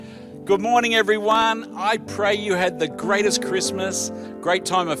Good morning, everyone. I pray you had the greatest Christmas, great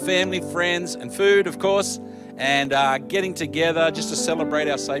time of family, friends, and food, of course, and getting together just to celebrate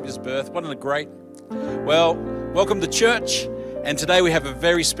our Saviour's birth. Wasn't it great? Well, welcome to church, and today we have a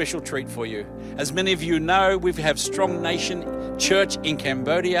very special treat for you. As many of you know, we have Strong Nation Church in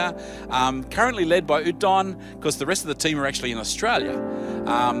Cambodia, currently led by Udon, because the rest of the team are actually in Australia.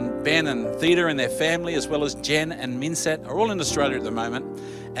 Ben and Theta and their family, as well as Jen and Minset, are all in Australia at the moment.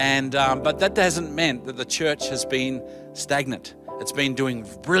 And but that hasn't meant that the church has been stagnant. It's been doing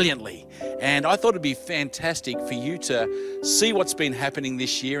brilliantly. And I thought it'd be fantastic for you to see what's been happening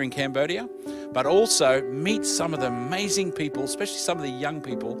this year in Cambodia, but also meet some of the amazing people, especially some of the young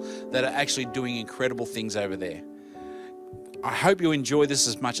people that are actually doing incredible things over there. I hope you enjoy this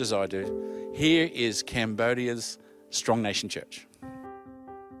as much as I do. Here is Cambodia's Strong Nation Church.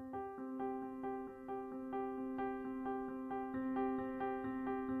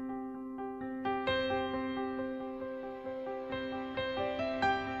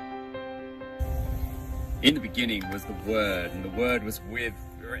 In the beginning was the Word, and the Word was with,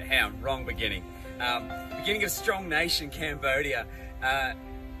 wrong beginning. Beginning of Strong Nation Cambodia.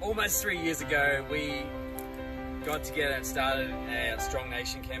 Almost 3 years ago, we got together and started Strong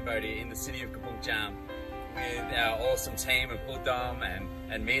Nation Cambodia in the city of Kampong Cham with our awesome team of Udom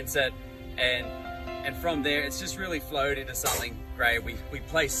and Minset. And from there, it's just really flowed into something great. We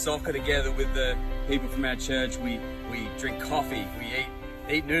play soccer together with the people from our church. We drink coffee. We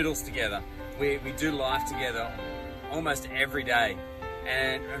eat noodles together. We do life together almost every day,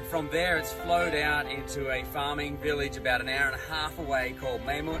 and from there it's flowed out into a farming village about an hour and a half away called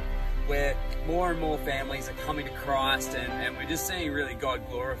Maymut, where more and more families are coming to Christ, and we're just seeing really God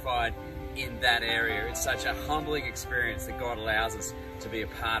glorified in that area. It's such a humbling experience that God allows us to be a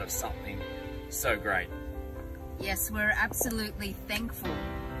part of something so great. Yes, we're absolutely thankful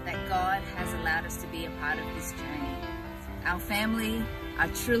that God has allowed us to be a part of this journey. Our family are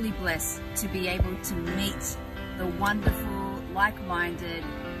truly blessed to be able to meet the wonderful, like-minded,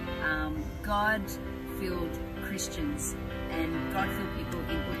 God-filled Christians and God-filled people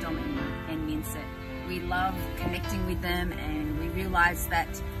in Udom and Minset. We love connecting with them, and we realize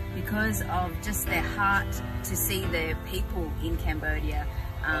that because of just their heart to see the people in Cambodia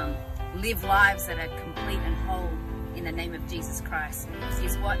live lives that are complete and whole in the name of Jesus Christ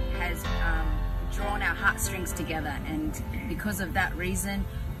is what has drawn our heartstrings together. And because of that reason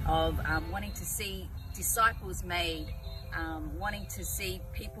of wanting to see disciples made, wanting to see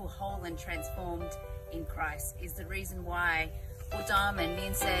people whole and transformed in Christ, is the reason why Udom and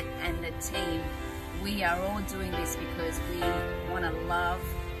Minset and the team, we are all doing this because we want to love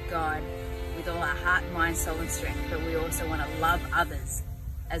God with all our heart, mind, soul and strength, but we also want to love others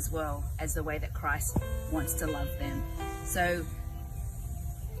as well as the way that Christ wants to love them. So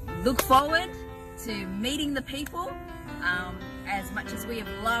look forward to meeting the people as much as we have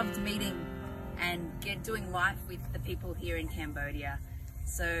loved meeting and doing life with the people here in Cambodia.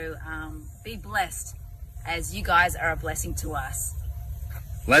 So be blessed as you guys are a blessing to us.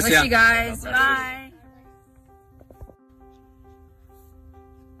 Bless you guys. Bye.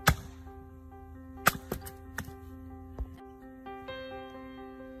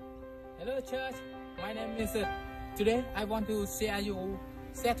 Hello church, my name is today I want to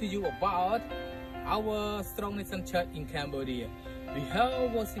share to you about our Strong Nation Church in Cambodia. We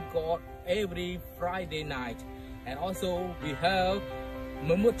have worship God every Friday night, and also we have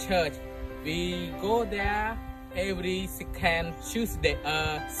Mammoth Church. We go there every second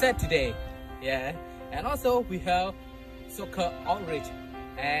Saturday, yeah. And also we have soccer outreach,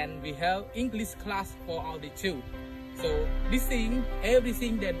 and we have English class for our too. So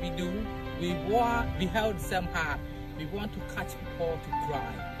everything that we do, we have some heart. We want to catch people to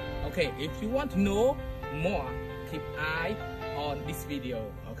cry. Okay, if you want to know more, keep eye on this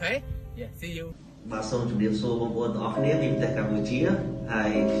video. Okay? Yeah, see you. បាទសូមជម្រាបសួរបងប្អូនទាំងអស់គ្នាពីប្រទេសកម្ពុជាហើ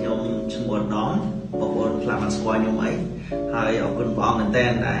យខ្ញុំឈ្មោះឧត្តមបងប្អូនខ្លះមិនស្គាល់ខ្ញុំអីហើយអរគុណព្រះអង្គមែនទែ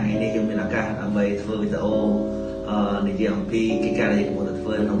នដែលថ្ងៃនេះយើងមានឱកាសដើម្បីធ្វើវីដេអូនិយាយអំពីកិច្ចការដែលយើងកំពុងតែធ្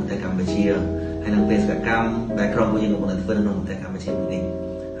វើនៅប្រទេសកម្ពុជាហើយនឹងបេសកកម្មដែលក្រុមរបស់យើងកំពុងតែធ្វើនៅប្រទេសកម្ពុជានេះ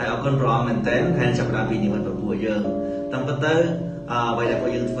ហើយអរគុណព្រះអង្គមែនទែនហើយចាប់ផ្ដើមពីនិមិត្តរូបរបស់យើងតាមពិតទៅអ្វីដែលពួ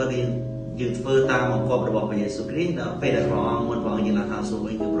កយើងធ្វើគឺយើងធ្វើតាមបង្គាប់របស់ព្រះយេស៊ូវគ្រីស្ទដល់ពេលដែលព្រះអង្គមុនព្រះអង្គយាងឡើងឋានសួគ៌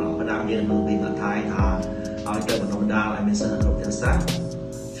វិញគឺព្រះអង្គផ្ដាំយើងក្នុងទីម៉ាថាយថាឲ្យទៅបណ្ដុះបណ្ដាលឲ្យមានសិស្សគ្រប់ទាំងសាស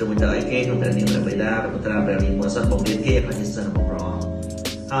ជំនួយដល់ឯគេក្នុងព្រះនាមព្រះបិតាព្រះពុត្រព្រះវិញ្ញាណបរិសុទ្ធបង្រៀនគេឲ្យជាសិស្សរបស់ព្រះអង្គ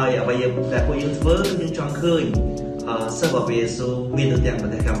ហើយអ្វីដែលពួកយើងធ្វើគឺយើងចង់ឃើញសិស្សរបស់ព្រះយេស៊ូវមាននៅទាំងប្រ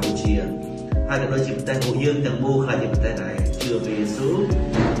ទេសកម្ពុជាហើយក៏ដូចជាប្រទេសពួកយើងទាំងមូលខ្លះជាប្រទេសដែលជឿព្រះយេស៊ូវ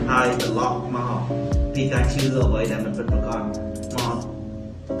ហើយត្រឡប់មកពីការជឿអ្វីដែលមិនពិតប្រាកដម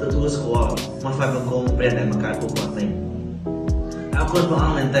ក ទទួលស្គាល់មកស្វែងបង្គំព្រះដែលបង្កើតពួកគាត់វិញអរគុណព្រះអ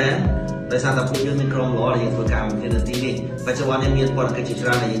ង្គមែនតើដោយសារតែពួកយើងមានក្រុមល្អដែលយើងធ្វើការមួយគ្នានៅទីនេះបច្ចុប្បន្នយើងមានព័ន្ធកិច្ចជាច្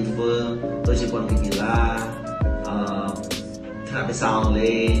រើនដែលយើងធ្វើដូចជាព័ន្ធកិច្ចកីឡាថ្នាក់ពិសោធន៍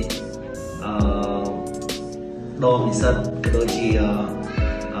លេដងនិស្សិតក៏ដូចជា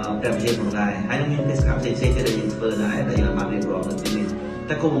ព្រះវិហារផងដែរហើយនឹងមានកិច្ចកម្មផ្សេងៗទៀតដែលយើងធ្វើដែរដែលយើងបានរៀបរាប់នៅទីនេះ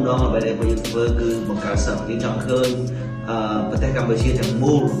តែគោលបំណងអ្វីដែលពួកយើងធ្វើគឺបង្កើតសិស្សយើងចង់ឃើញប្រទេសកម្ពុជាទាំង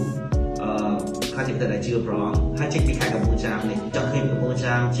មូលថាជាប្រទេសដែលជឿព្រះអង្គហើយចេញពីខេត្តកំពង់ចាមនេះចង់ឃើញកំពង់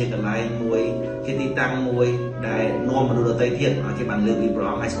ចាមជាកន្លែងមួយជាទីតាំងមួយដែលនាំមនុស្សដទៃទៀតឲ្យគេបានលើកពីព្រះ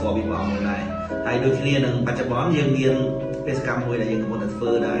អង្គហើយស្គាល់ពីព្រះអង្គផងដែរហើយដូចគ្នានឹងបច្ចុប្បន្នយើងមានបេសកកម្មមួយដែលយើងកំពុងតែធ្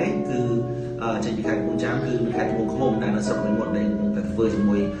វើដែរគឺចេញពីខេត្តកំពង់ចាមគឺខេត្តត្បូងឃ្មុំដែលនៅស្រុកមួយមុតដែលកំពុងតែធ្វើជា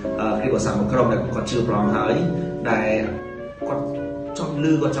មួយគ្រីស្ទបរិស័ទមួយក្រុមដែលគាត់ជឿព្រះអង្គហើយដែលគាត់ចង់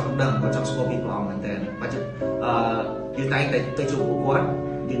លឺគាត់ចង់ដឹងគាត់ចង់ស្គាល់ពីព្រះអង្គមែនតើបច្ចុប្បន្នយើងតែងតែទៅជួបពួកគាត់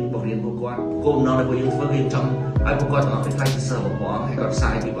យើងបង្រៀនពួកគាត់គោលបំណងដែលពួកយើងធ្វើគឺយើងចង់ឲ្យពួកគាត់ទាំងអស់គ្នាខ្លាចជាសិស្សរបស់ព្រះអង្គហើយគាត់ផ្សា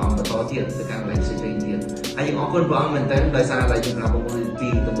យពីព្រះអង្គបន្តទៀតទៅកាន់កន្លែងផ្សេងៗទៀតហើយយើងអរគុណព្រះអង្គមែនតើដោយសារតែយើងប្រាប់បងប្អូនពី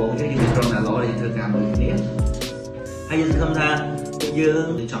ដំបូងយើងមានក្រុមអ្នកល្អដែលធ្វើការមួយគ្នាហើយយើងសង្ឃឹមថាពួកយើង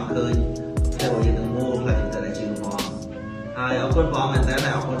ចង់ឃើញតែរបស់យើងទាំងមូលហើយតែជឿព្រះអង្គហើយអរគុណព្រះអង្គមែនតើហើ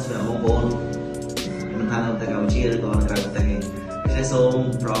យអរគុណសម្រាប់បងប្អូនមិនថានៅប្រទេសកម្ពុជាឬក៏នៅក្រៅប្រទេសហើយសូម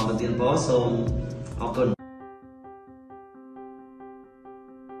ព្រះអង្គប្រទានពរសូមអរគុណ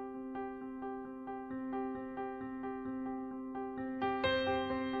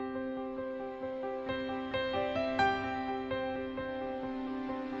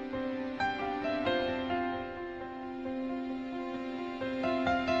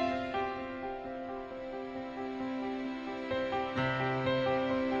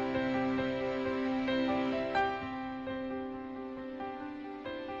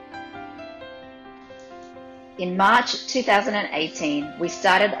In March 2018, we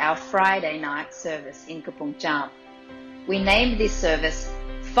started our Friday night service in Kapong Cham. We named this service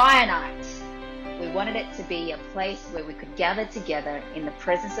Fire Night. We wanted it to be a place where we could gather together in the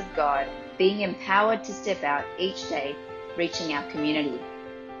presence of God, being empowered to step out each day, reaching our community.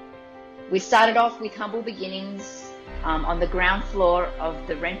 We started off with humble beginnings on the ground floor of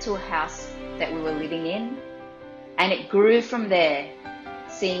the rental house that we were living in, and it grew from there,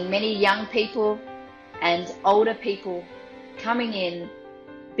 seeing many young people and older people coming in,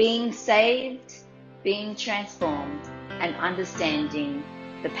 being saved, being transformed, and understanding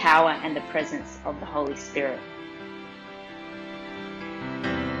the power and the presence of the Holy Spirit.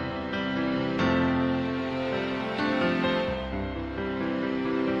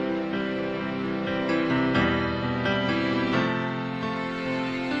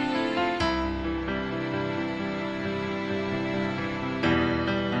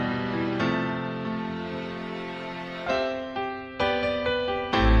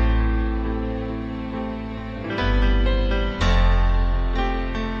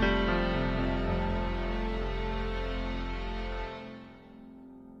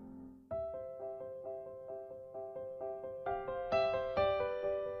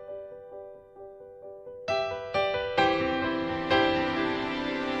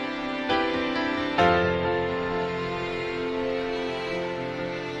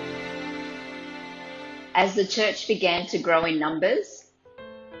 As the church began to grow in numbers,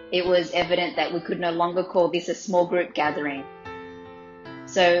 it was evident that we could no longer call this a small group gathering.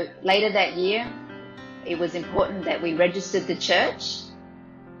 So later that year, it was important that we registered the church,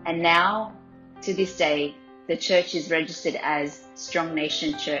 and now, to this day, the church is registered as Strong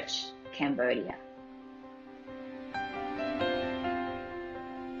Nation Church, Cambodia.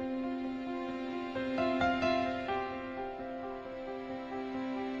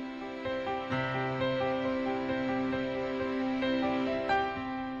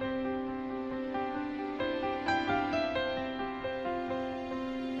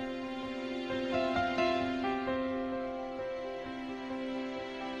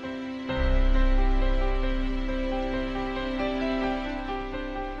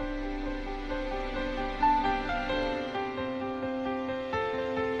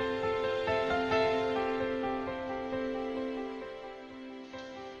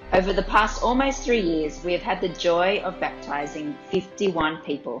 Over the past almost 3 years, we have had the joy of baptizing 51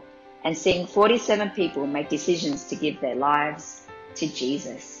 people and seeing 47 people make decisions to give their lives to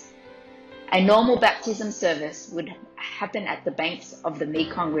Jesus. A normal baptism service would happen at the banks of the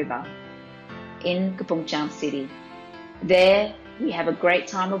Mekong River in Kapong Cham City. There, we have a great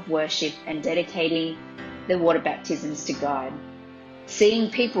time of worship and dedicating the water baptisms to God, seeing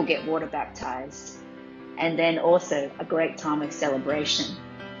people get water baptized, and then also a great time of celebration.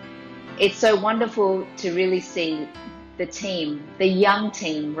 It's so wonderful to really see the team, the young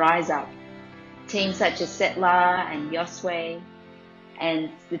team, rise up. Teams such as Setla and Yoswe, and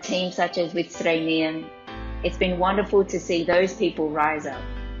the teams such as with Sreinian. It's been wonderful to see those people rise up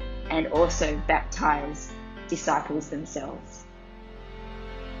and also baptize disciples themselves.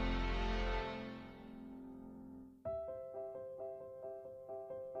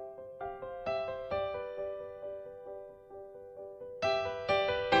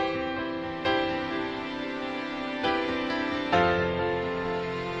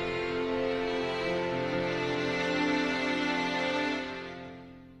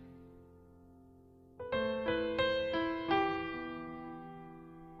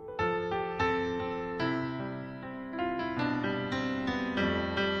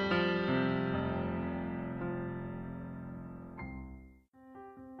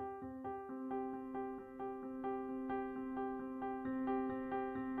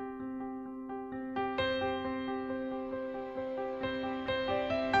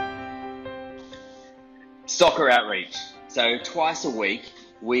 Soccer outreach. So twice a week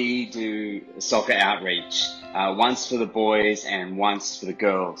we do soccer outreach, once for the boys and once for the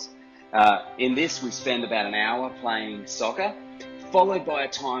girls. In this we spend about an hour playing soccer, followed by a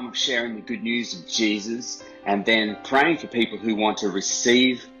time of sharing the good news of Jesus and then praying for people who want to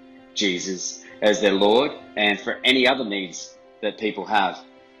receive Jesus as their Lord and for any other needs that people have.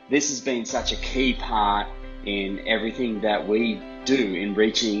 This has been such a key part in everything that we do in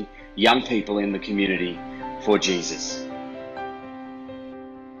reaching young people in the community for Jesus.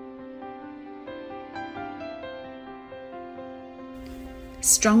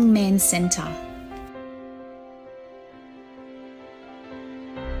 Strong Man Centre.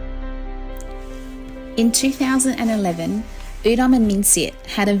 In 2011, Udom and Minset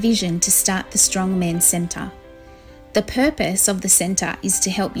had a vision to start the Strong Man Centre. The purpose of the centre is to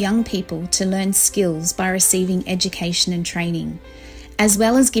help young people to learn skills by receiving education and training, as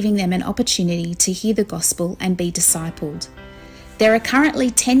well as giving them an opportunity to hear the gospel and be discipled. There are currently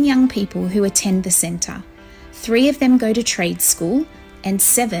 10 young people who attend the centre. 3 of them go to trade school and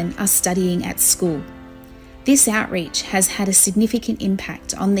 7 are studying at school. This outreach has had a significant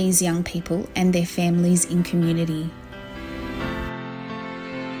impact on these young people and their families in community.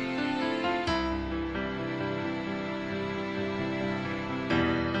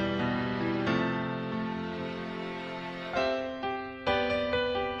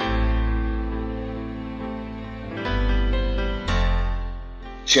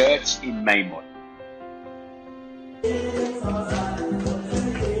 Church in Maymont.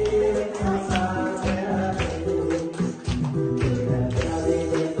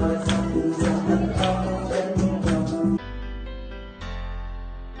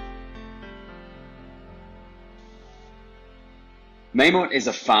 Maymont is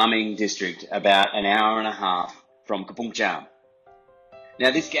a farming district about an hour and a half from Kampong Jam.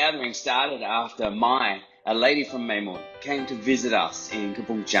 Now this gathering started after a lady from Maymont, came to visit us in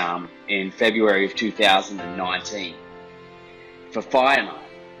Kampong Jam in February of 2019 for Fire Night.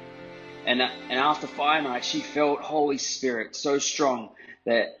 And after Fire Night, she felt Holy Spirit so strong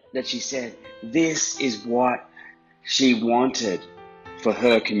that she said this is what she wanted for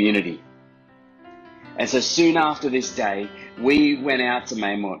her community. And so soon after this day, we went out to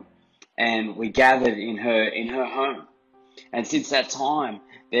Maymont and we gathered in her home. And since that time,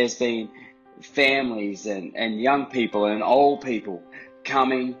 there's been families and young people and old people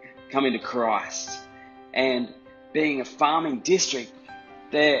coming to Christ. And being a farming district,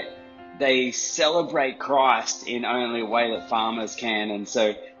 they celebrate Christ in only a way that farmers can. And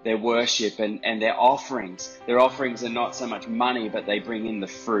so their worship and their offerings are not so much money, but they bring in the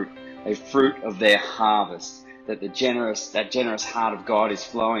fruit of their harvest, that generous heart of God is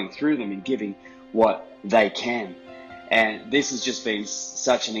flowing through them and giving what they can. And this has just been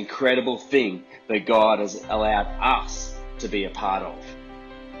such an incredible thing that God has allowed us to be a part of.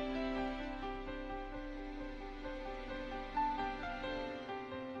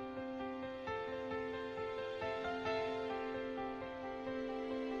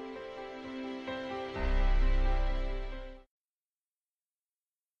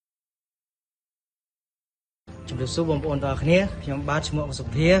 Sub បងប្អូនទាំងអស់គ្នាខ្ញុំបាទឈ្មោះសុ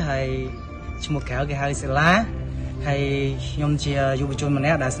ភាហើយឈ្មោះក្រៅគេហៅសិលាហើយខ្ញុំជាយុវជនម្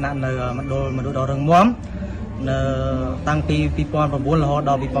នាក់ដែលស្នាក់នៅមណ្ឌលមនុស្សដ៏រឹងមាំនៅតាំងពី2009រហូត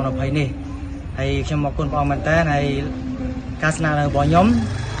ដល់2020នេះហើយខ្ញុំអរគុណព្រះអង្គមែនតើហើយការស្នាក់នៅរបស់ខ្ញុំ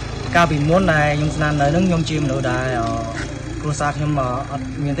កាលពីមុនដែលខ្ញុំស្នាក់នៅនឹងខ្ញុំជាមនុស្សដែលគ្រួសារខ្ញុំអត់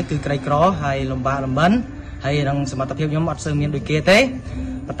មានទេគឺក្រីក្រហើយលំបាកលំបិនហើយនឹងសមត្ថភាពខ្ញុំអត់សូវមានដូចគេទេ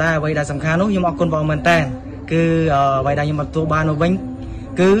ប៉ុន្តែអ្វីដែលសំខាន់នោះខ្ញុំអរគុណព្រះអង្គមែនតើគឺអ្វីដែលខ្ញុំទទួលបាននោះវិញ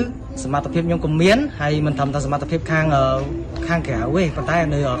គឺ សមត្ថភាពខ្ញុំក៏មានហើយមិនត្រឹមតែសមត្ថភាពខាងក្រៅទេប៉ុន្តែ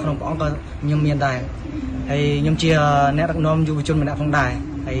នៅក្នុងព្រះអង្គក៏ខ្ញុំមានដែរហើយខ្ញុំជាអ្នកដឹកនាំយុវជនម្នាក់ផងដែរ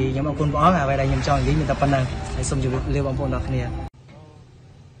ហើយខ្ញុំអរគុណព្រះអង្គអ្វីដែលខ្ញុំចង់និយាយមានតែប៉ុណ្ណឹងហើយសូមជម្រាបលាបងប្អូនទាំងគ្នា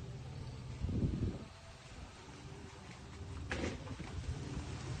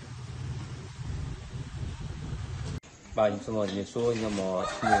បាទខ្ញុំសូមជម្រាបសួរខ្ញុំមក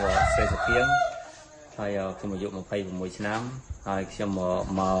ឈ្មោះសេសុភៀងហើយខ្ញុំអាយុ26ឆ្នាំហើយខ្ញុំមក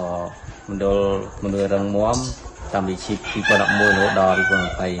ម្ដុលមនុស្សរឹងមាំតាំងពីឆ្នាំ2011រហូតដល់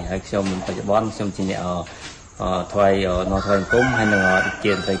2020ហើយខ្ញុំបច្ចុប្បន្នខ្ញុំជាអ្នកថ្វាយអង្គមហើយនឹង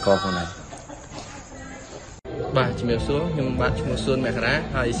ជាតន្ត្រីករផងដែរបាទជំរាបសួរខ្ញុំបាទឈ្មោះសួនមករា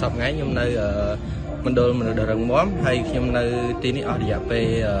ហើយសប្តាហ៍ថ្ងៃខ្ញុំនៅមណ្ឌលមនុស្សដ៏រឹងមាំហើយខ្ញុំនៅទីនេះអស់រយៈពេល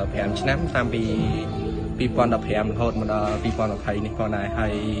5ឆ្នាំតាំងពី2015រហូតមកដល់2020នេះផងដែរហើ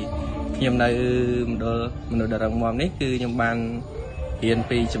យខ្ញុំនៅមណ្ឌលមនុស្សដ៏រឹងមាំនេះគឺខ្ញុំបានរៀន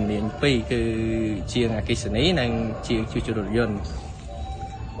ពីជំនាញ2គឺជាងអគ្គិសនីនិងជាងជួសជុលរថយន្ត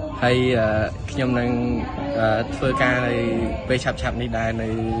ហើយខ្ញុំនឹងធ្វើការនៅពេលឆាប់ៗនេះដែរនៅ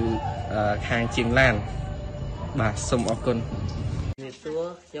ខាងជាងឡានបាទសូមអរគុណជំរាបសួរ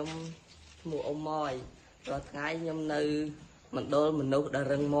ខ្ញុំឈ្មោះអ៊ំម៉យរាល់ថ្ងៃខ្ញុំនៅមណ្ឌលមនុស្សដ៏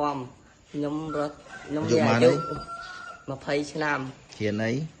រឹងមាំខ្ញុំមានអាយុ20ឆ្នាំរៀន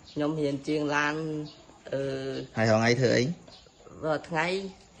អីខ្ញុំរៀនជាងឡានហើយហងៃធ្វើអីរាល់ថ្ងៃ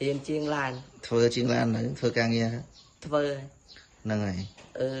រៀនជាងឡានធ្វើជាងឡាននៅធ្វើការងារធ្វើហ្នឹងហើយ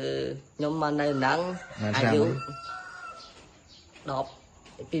ខ្ញុំមកនៅហ្នឹងអាយុ2016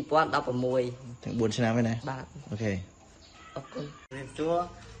ទាំង4ឆ្នាំហើយណាបាទអូខេអរគុណជំរាបសួរ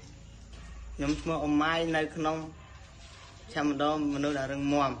ខ្ញុំឈ្មោះអ៊ំម៉ាយនៅក្នុងឆាមណ្ឌលមនុស្សដ៏រឹង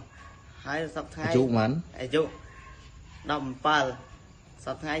មាំហើយសប្តាហ៍ថ្ងៃអាយុប៉ុន្មានអាយុ17ស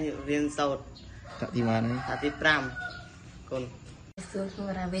ប្តាហ៍ថ្ងៃរៀនសូត្រទីប៉ុន្មានហើយទី5គុណសួរខ្ញុំ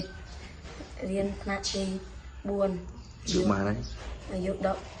រាវិតរៀនថ្នាក់ទី4អាយុប៉ុន្មានហើយអាយុ14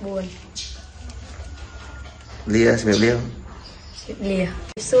លាស្មារតីលា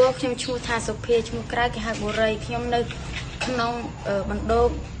សួរខ្ញុំឈ្មោះថាសុភាឈ្មោះក្រៅគេហៅបុរីខ្ញុំនៅក្នុងបណ្ដោ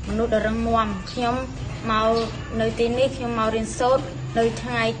មនុស្សដ៏រឹងមាំខ្ញុំមកនៅទីនេះខ្ញុំមករៀនសូត្រនៅថ្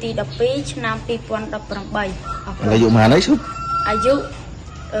ងៃទី12ឆ្នាំ2018អាយុប៉ុន្មានហើយឈប់អាយុ15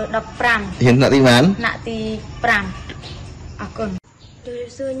រៀនថ្នាក់ទីប៉ុន្មានថ្នាក់ទី5អរគុណជំរាប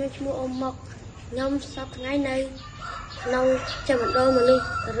សួរខ្ញុំឈ្មោះអ៊ំម៉ុកខ្ញុំសប្តាហ៍ថ្ងៃនៅក្នុងចាំមណ្ឌលមនុស្ស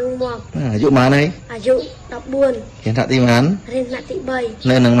រឹងមាំអាយុប៉ុន្មានហើយអាយុ14រៀនថ្នាក់ទីប៉ុន្មានរៀនថ្នាក់ទី3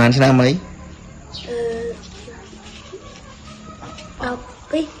នៅនឹងប៉ុន្មានឆ្នាំអី2017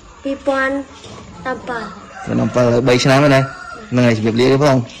 3ឆ្នាំហើយណាហ្នឹងហើយជំរាបលាទេផ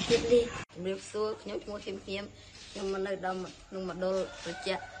ងជំរាបសួរខ្ញុំឈ្មោះធីមខ្ញុំមកនៅដល់ក្នុងមណ្ឌលប្រ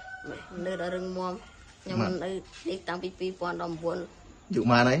ជានៅដល់រឹងមាំខ្ញុំមកនៅនេះតាំងពី2019អាយុប៉ុន្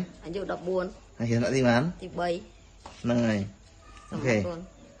មានហើយអាយុ14ហើយរៀនថ្នាក់ទីប៉ុន្មានទី3ហ្នឹងហើយអូខេ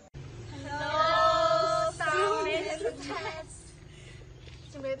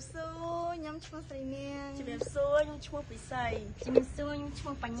ជំរាបសួរខ្ញុំឈ្មោះស្រីនាងជំរាបសួរខ្ញុំឈ្មោះពិសីជំរាបសួរខ្ញុំឈ្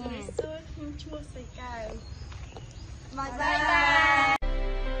មោះបញ្ញាជំរាបសួរខ្ញុំឈ្មោះស្រីកៅបាយបាយ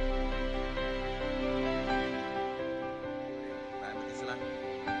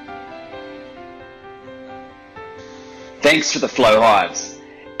Thanks for the flow hives.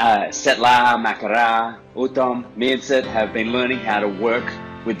 Setla, Makara, Utom, Miansit have been learning how to work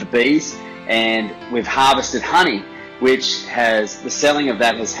with the bees, and we've harvested honey, which the selling of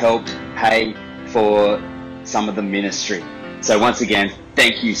that has helped pay for some of the ministry. So once again,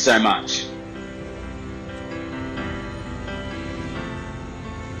 thank you so much.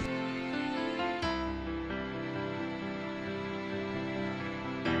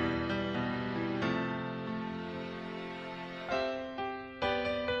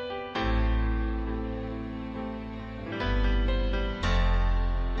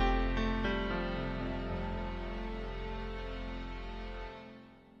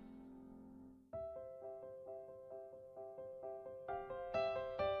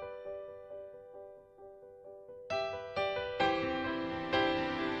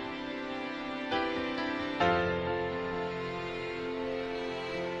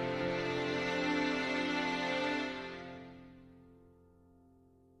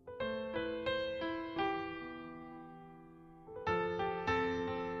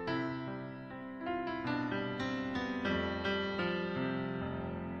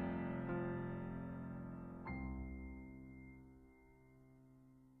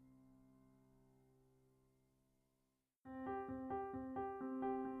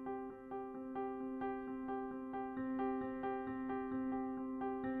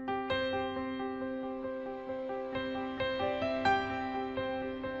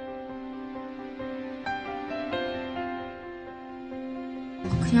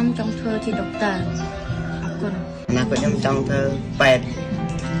 ខ្ញុំចង់ធ្វើជាដុកទ័រអរគុណ អនាគតខ្ញុំចង់ធ្វើពេទ្យ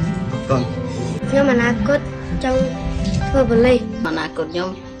អរគុណ ខ្ញុំអនាគតចង់ធ្វើប៉ូលីស អនាគតខ្ញុំ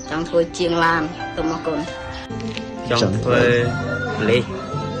ចង់ធ្វើជាងឡានទៅមកគុណ ចង់ធ្វើប៉ូលីស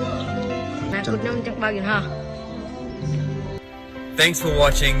អនាគតខ្ញុំចង់បើកយន្តហោះ Thanks for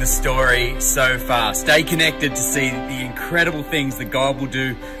watching the story so far. Stay connected to see the incredible things that God will do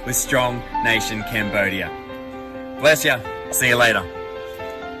with Strong Nation Cambodia. Bless ya. See you later.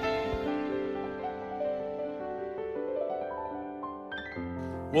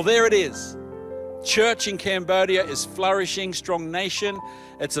 Well, there it is. Church in Cambodia is flourishing, Strong Nation.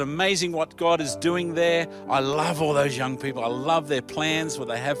 It's amazing what God is doing there. I love all those young people. I love their plans, what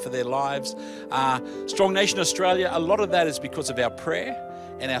they have for their lives. Strong Nation Australia, a lot of that is because of our prayer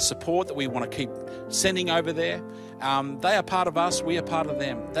and our support that we want to keep sending over there. They are part of us, we are part of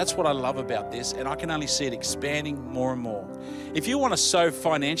them. That's what I love about this, and I can only see it expanding more and more. If you want to sow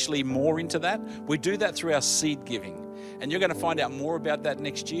financially more into that, we do that through our seed giving. And you're going to find out more about that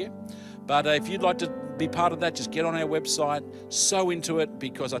next year. But if you'd like to be part of that, just get on our website, sow into it,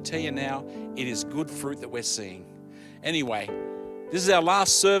 because I tell you now, it is good fruit that we're seeing. Anyway, this is our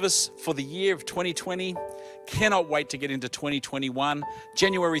last service for the year of 2020. Cannot wait to get into 2021.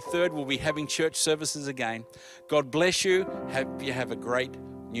 January 3rd, we'll be having church services again. God bless you. Have a great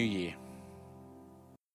new year.